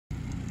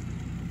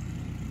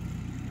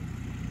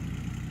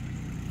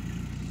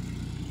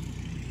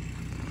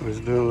I was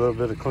doing a little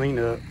bit of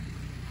cleanup.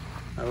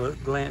 I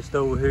glanced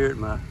over here at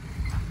my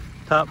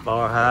top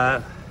bar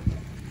hive.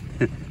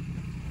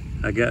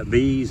 I got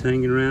bees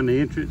hanging around the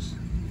entrance,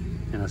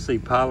 and I see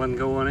pollen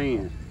going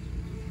in.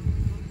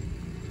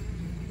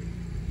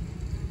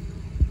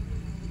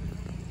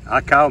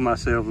 I call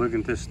myself looking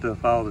at this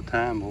stuff all the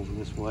time over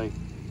this way.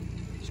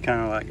 It's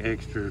kind of like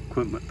extra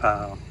equipment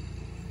pile.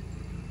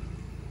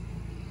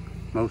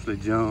 Mostly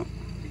junk.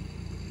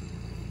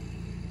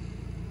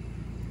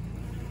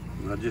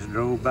 I just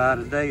drove by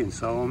today and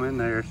saw them in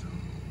there. So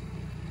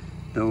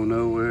don't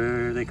know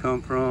where they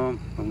come from.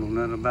 Don't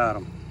know nothing about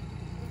them.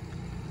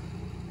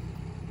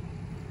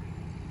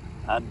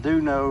 I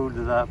do know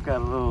that I've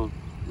got a little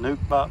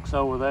nuke box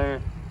over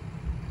there.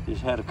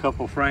 Just had a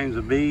couple frames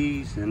of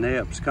bees and they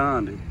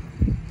absconded.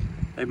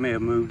 They may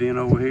have moved in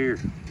over here.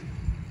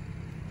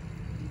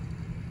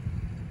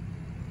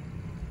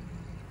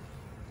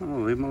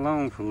 I'll leave them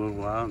alone for a little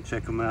while and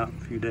check them out in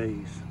a few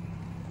days.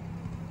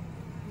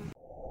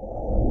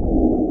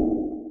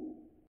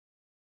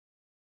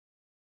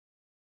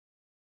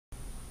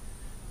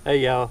 Hey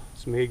y'all,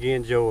 it's me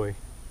again, Joey.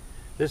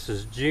 This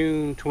is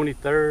June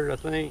 23rd, I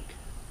think.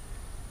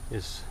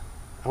 It's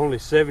only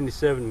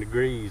 77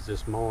 degrees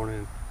this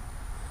morning,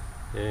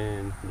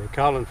 and they're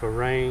calling for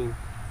rain.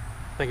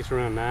 I think it's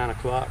around 9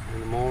 o'clock in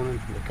the morning.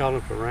 They're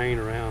calling for rain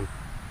around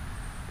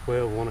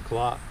 12, 1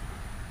 o'clock,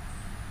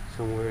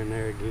 somewhere in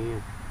there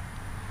again.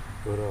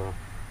 But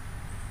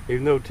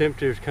even though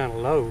temperature is kind of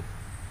low,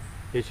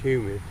 it's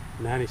humid,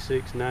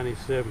 96,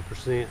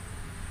 97%.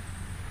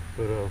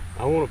 But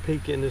I want to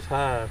peek in this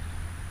hive.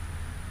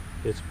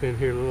 It's been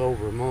here a little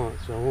over a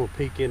month, so I want to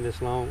peek in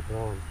this long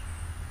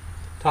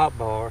top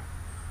bar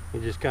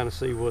and just kind of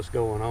see what's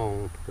going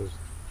on. Because,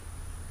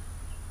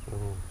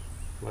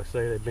 like I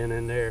say, they've been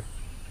in there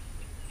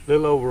a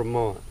little over a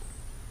month.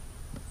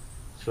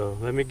 So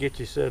let me get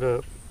you set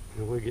up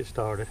and we'll get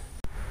started.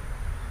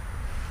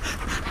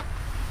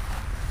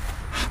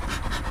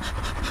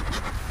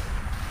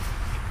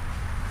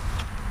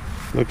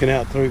 Looking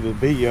out through the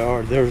bee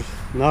yard, there's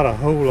not a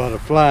whole lot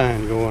of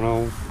flying going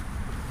on.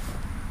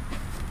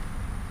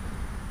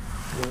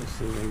 Let's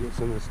see, let me get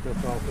some of this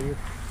stuff off here.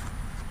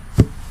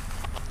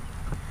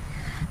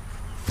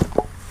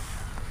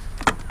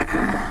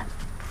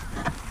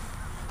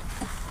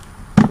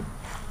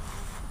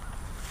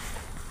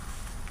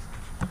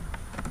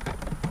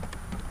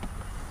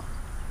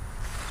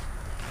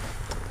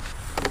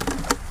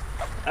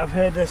 I've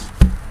had this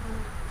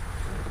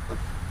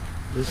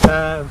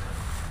hive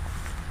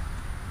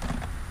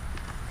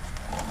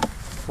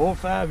 4 or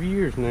 5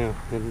 years now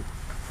and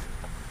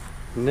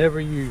never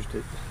used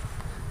it.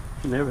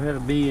 Never had a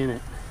bee in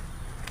it.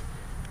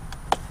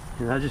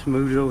 And I just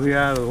moved it over here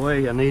out of the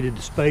way. I needed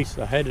the space.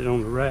 I had it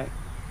on the rack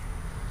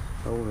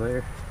over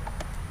there.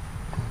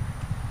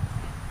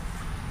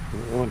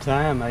 And at one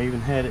time I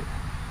even had it,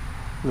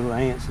 little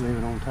ants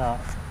living on top.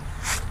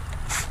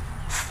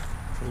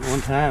 At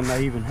one time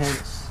I even had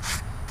it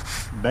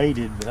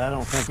baited, but I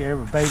don't think I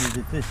ever baited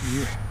it this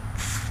year.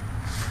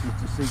 Just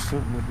to see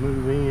something would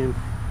move in.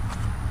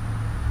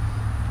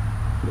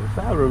 But if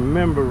I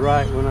remember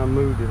right when I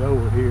moved it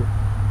over here,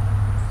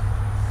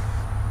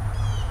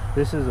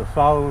 this is a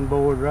following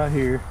board right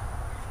here.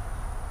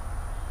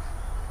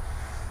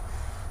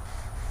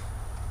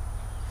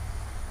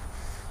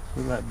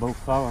 Look like both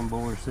following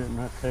boards sitting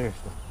right there.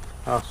 So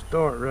I'll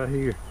start right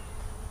here.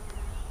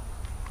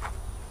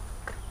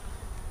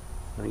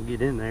 I can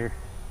get in there.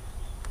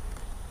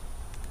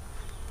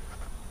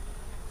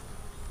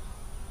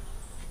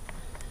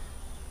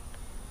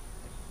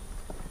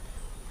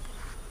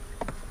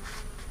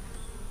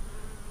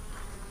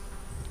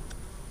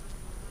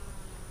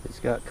 It's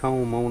got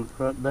comb on it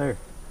right there.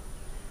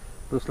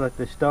 Looks like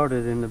they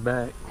started in the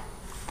back.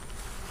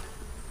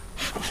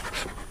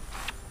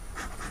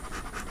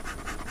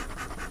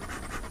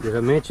 Did I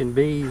mention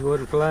bees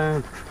wasn't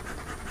flying?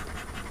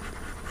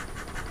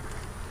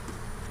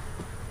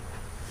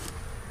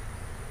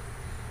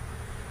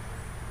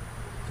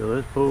 So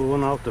let's pull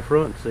one off the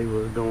front and see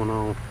what's going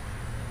on.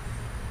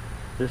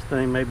 This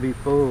thing may be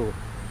full.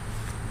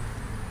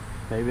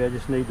 Maybe I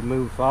just need to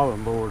move the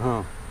following board,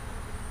 huh?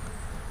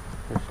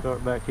 Let's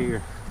start back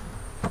here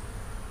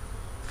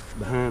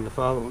behind the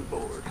following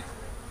board.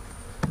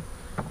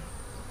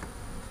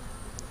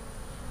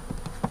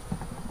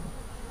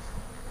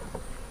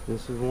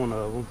 This is one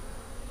of them.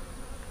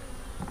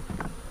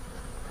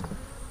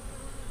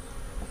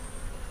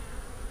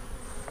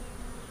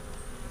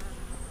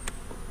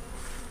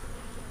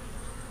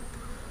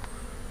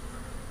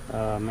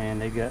 Man,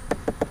 they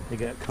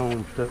got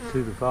comb stuck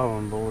to the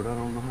following board. I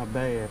don't know how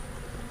bad.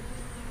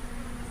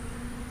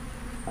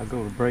 I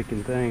go to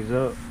breaking things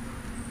up.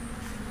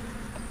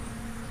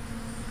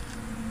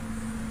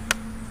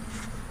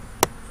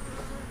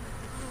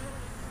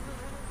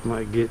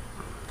 Might get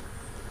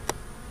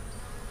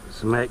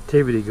some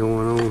activity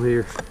going on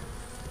here.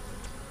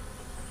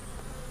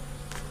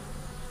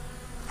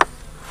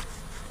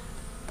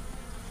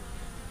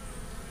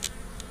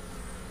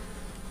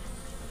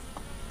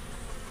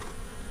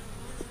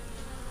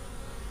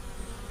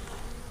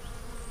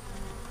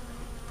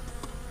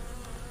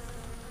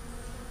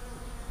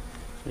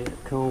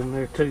 honeycomb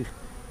there too.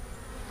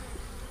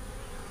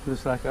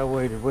 Looks like I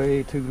waited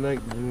way too late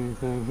to do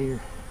anything here.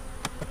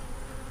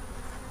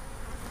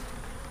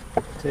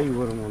 Tell you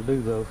what I'm gonna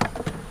do though.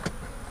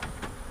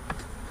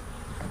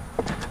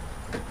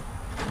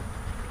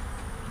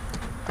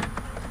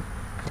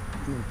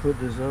 I'm gonna put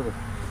this other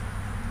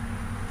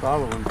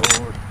following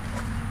board.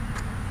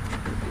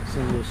 Get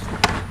some of this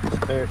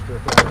spare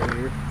stuff out of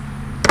here.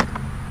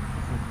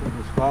 I'll put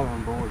this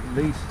following board at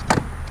least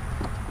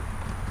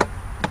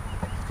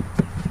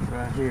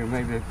right here.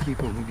 Maybe I'll keep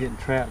them from getting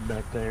trapped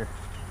back there.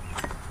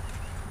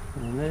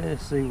 And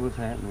let's see what's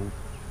happening.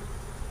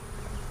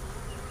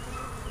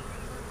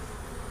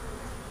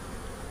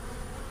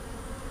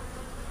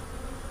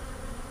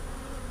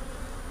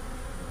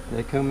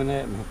 They're coming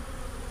at me.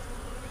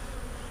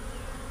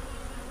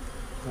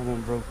 I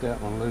done broke that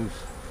one loose.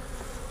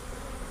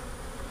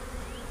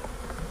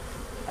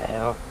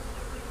 Ow.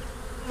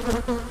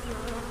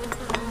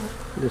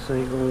 This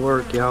ain't gonna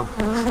work, y'all.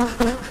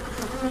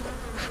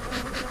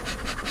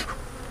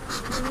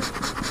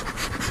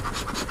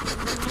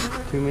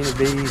 Too many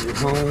bees at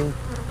home.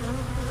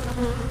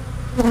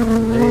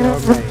 They are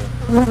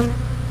mad.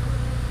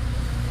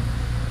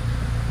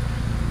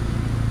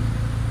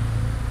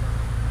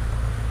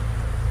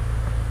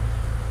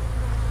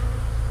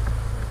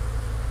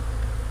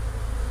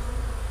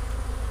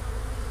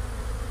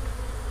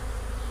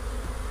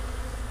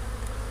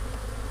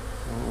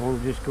 I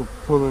want to just go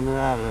pulling it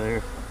out of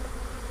there.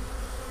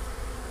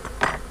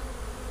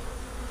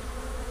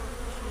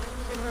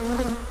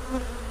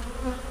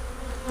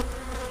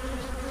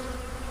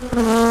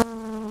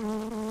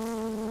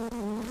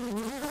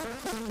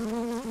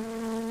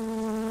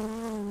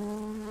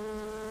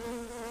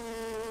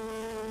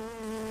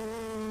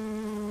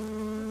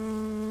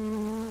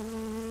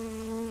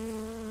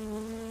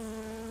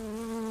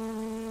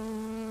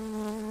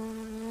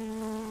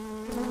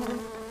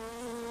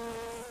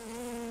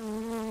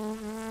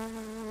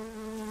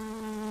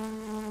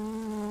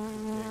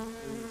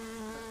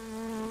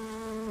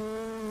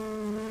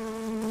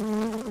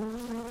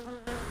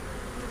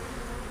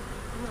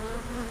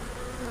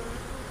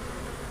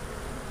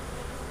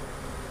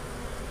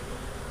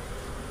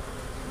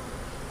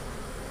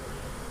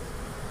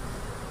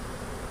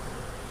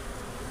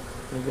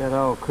 They got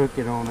all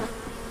crooked on it.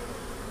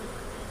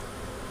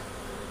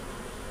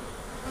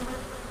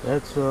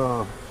 That's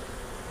all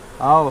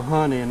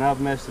honey, and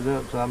I've messed it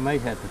up, so I may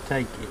have to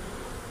take it.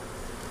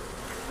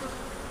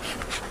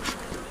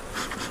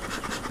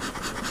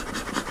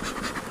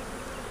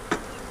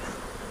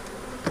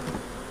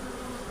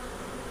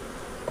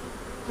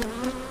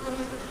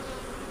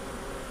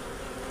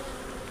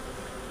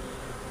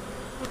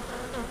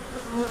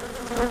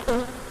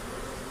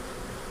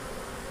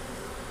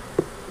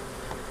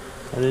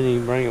 I didn't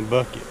even bring a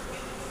bucket.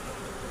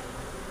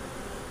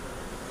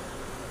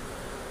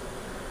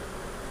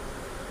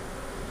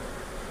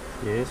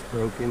 Yeah, it's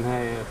broke in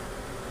half.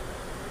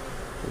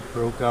 It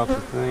broke off the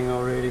thing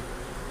already.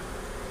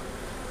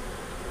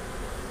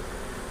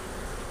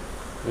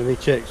 Let me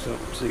check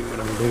something, see what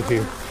I'm gonna do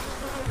here.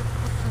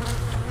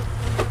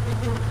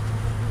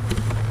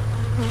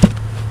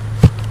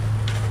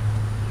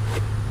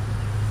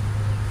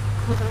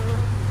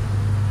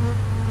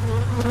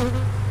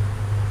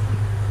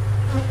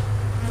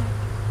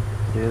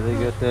 Yeah, they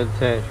got that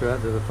attached right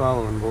to the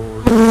following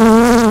board.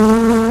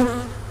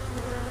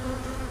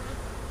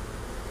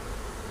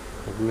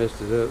 I've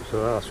messed it up,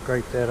 so I'll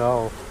scrape that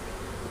off.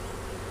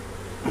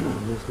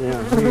 Just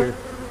down here.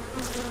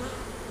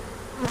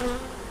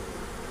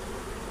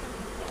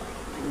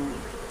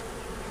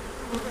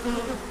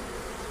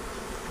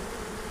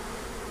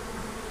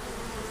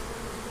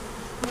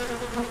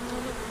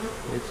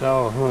 It's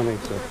all honey,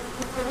 so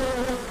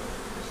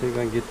see if I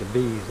can get the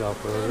bees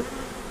off of it.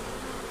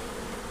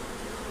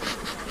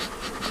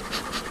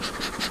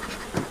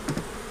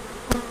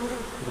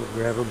 We'll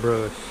grab a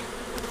brush.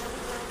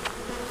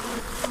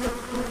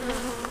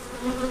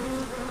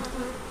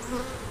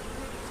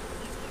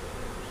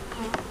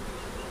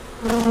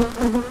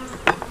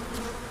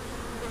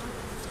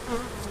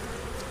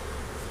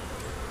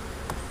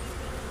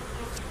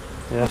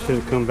 Yeah, I should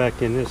have come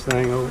back in this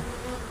thing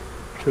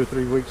 2 or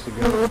 3 weeks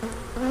ago.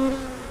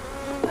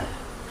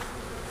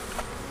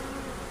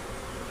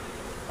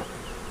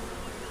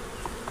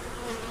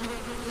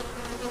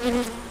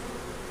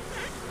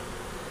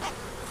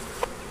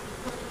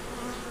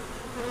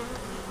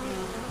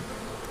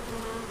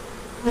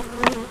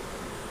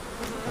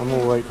 I'm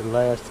gonna wait till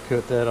last to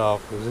cut that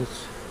off because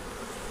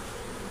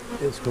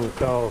it's gonna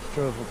cause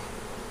trouble.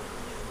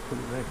 Put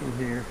it back in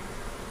here.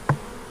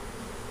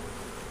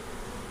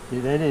 See,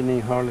 they didn't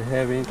even hardly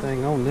have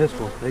anything on this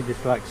one. They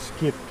just like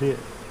skipped it.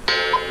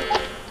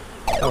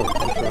 Oh,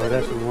 I'm sorry,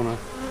 that's the one I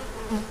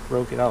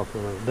broke it off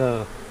of.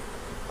 Duh.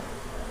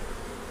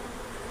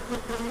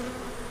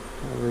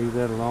 I'll leave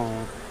that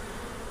alone.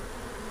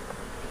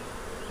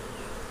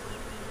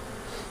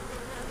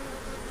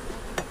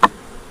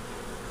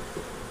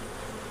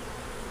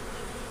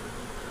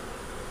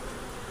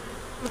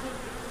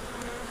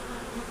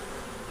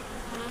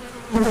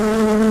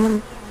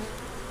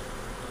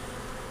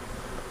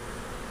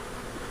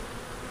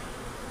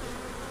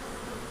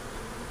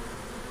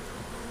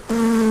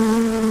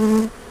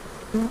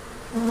 Alright,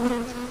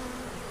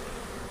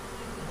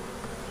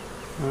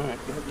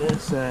 got that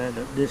side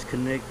up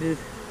disconnected.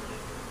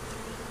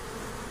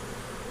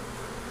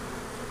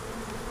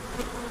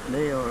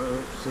 They are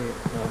upset.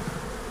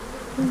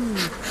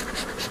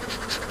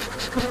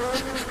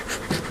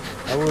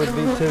 I would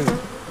be too.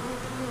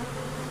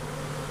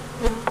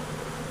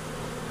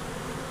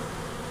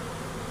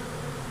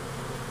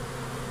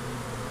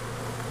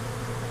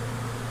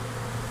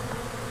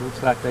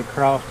 Looks like they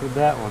crossed with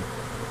that one.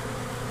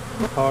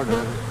 Part of it.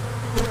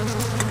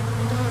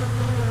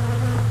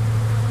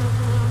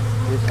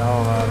 It's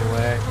all out of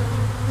whack.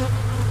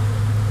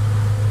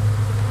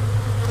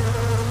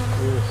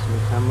 Yes,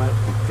 I might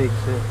can fix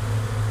it.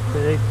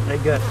 They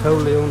got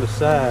totally on the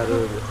side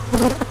of it.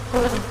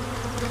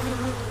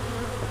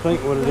 I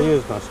think what it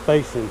is, my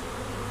spacing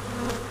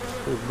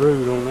is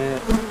brewed on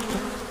that.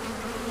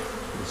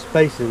 The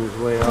spacing is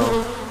way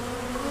off.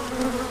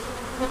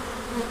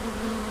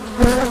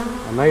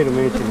 I made them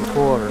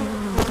 1.25 inches.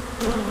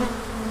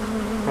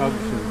 Probably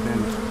should have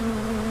been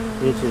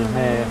 1.5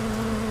 inches.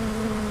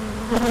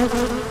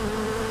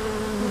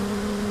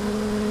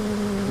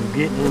 I'm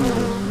getting into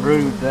the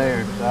brood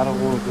there, so I don't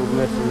want to go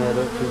messing that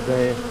up too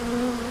bad.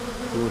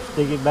 We'll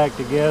stick it back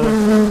together.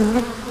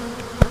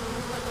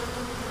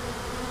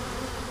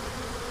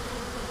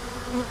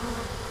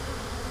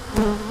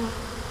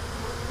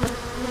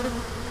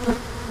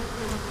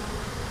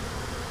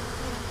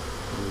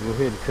 We'll go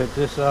ahead and cut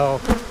this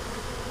off.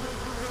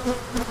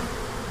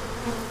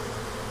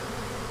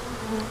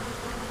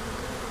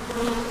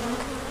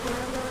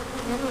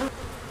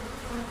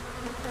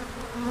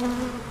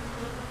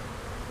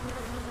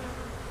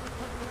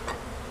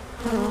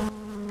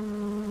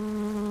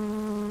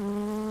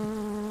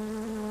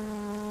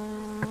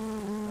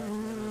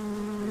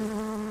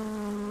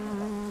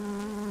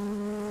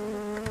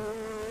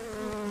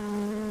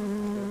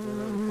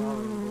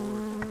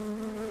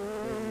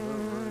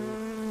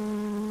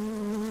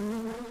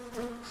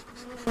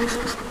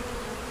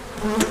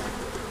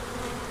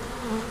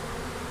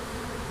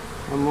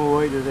 I'm gonna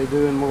wait till they're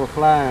doing more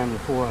flying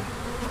before I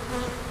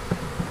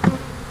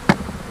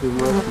do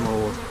much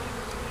more.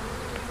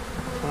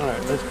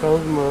 Alright, let's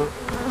close them up.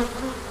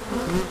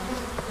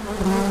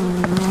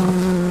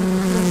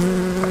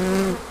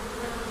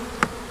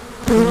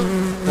 I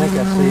think I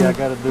see I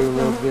gotta do a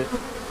little bit.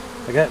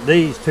 I got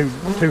these too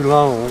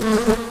long,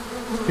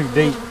 too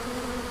deep.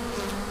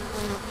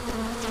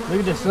 Look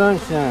at the sun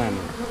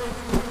shining.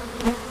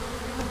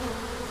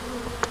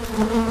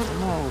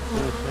 Come on,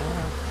 sunshine.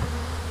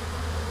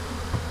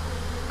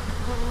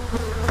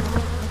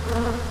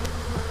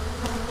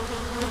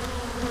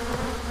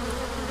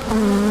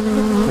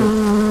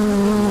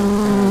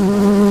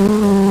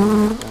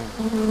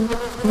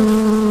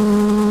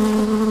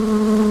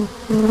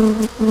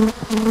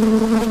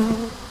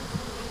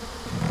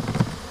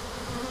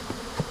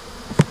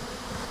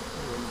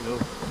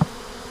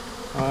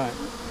 Alright,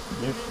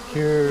 they're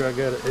secure. I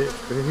got an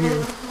extra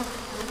here.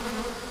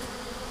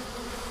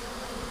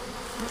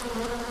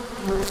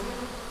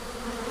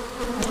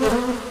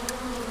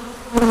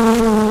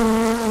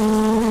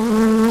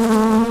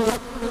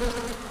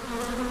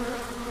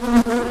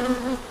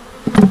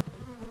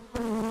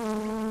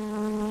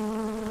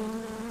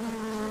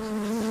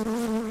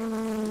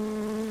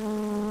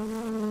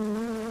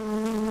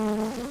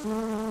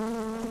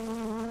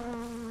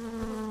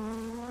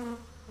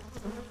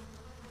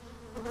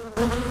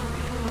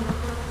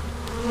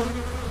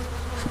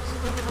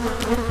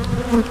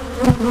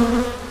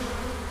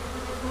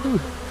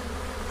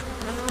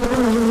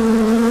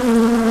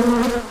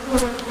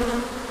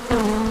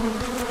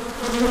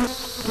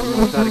 I'm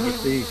gonna try to get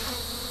these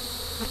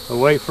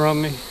away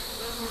from me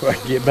before I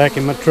can get back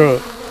in my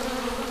truck.